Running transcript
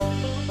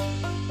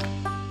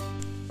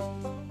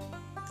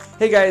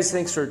Hey guys,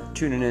 thanks for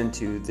tuning in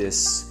to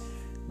this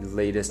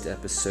latest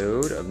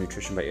episode of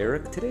Nutrition by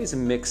Eric. Today is a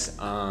mix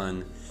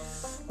on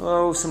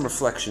some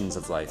reflections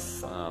of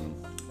life. I'm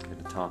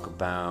going to talk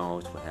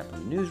about what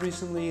happened in the news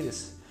recently,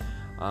 just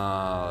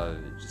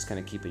kind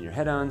of keeping your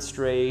head on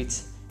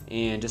straight,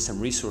 and just some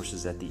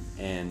resources at the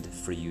end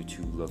for you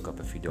to look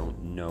up if you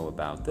don't know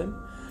about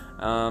them.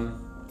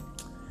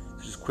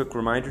 Just a quick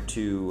reminder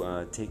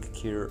to take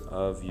care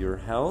of your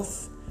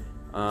health,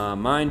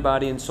 mind,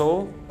 body, and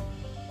soul,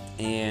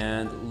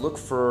 and look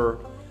for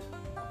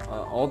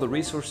all the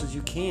resources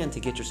you can to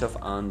get yourself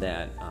on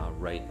that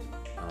right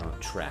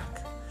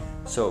track.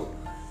 So,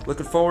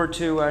 looking forward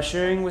to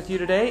sharing with you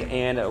today,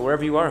 and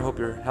wherever you are, I hope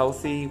you're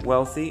healthy,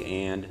 wealthy,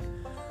 and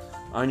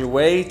on your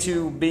way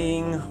to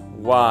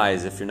being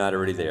wise if you're not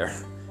already there.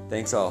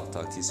 Thanks all.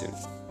 Talk to you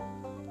soon.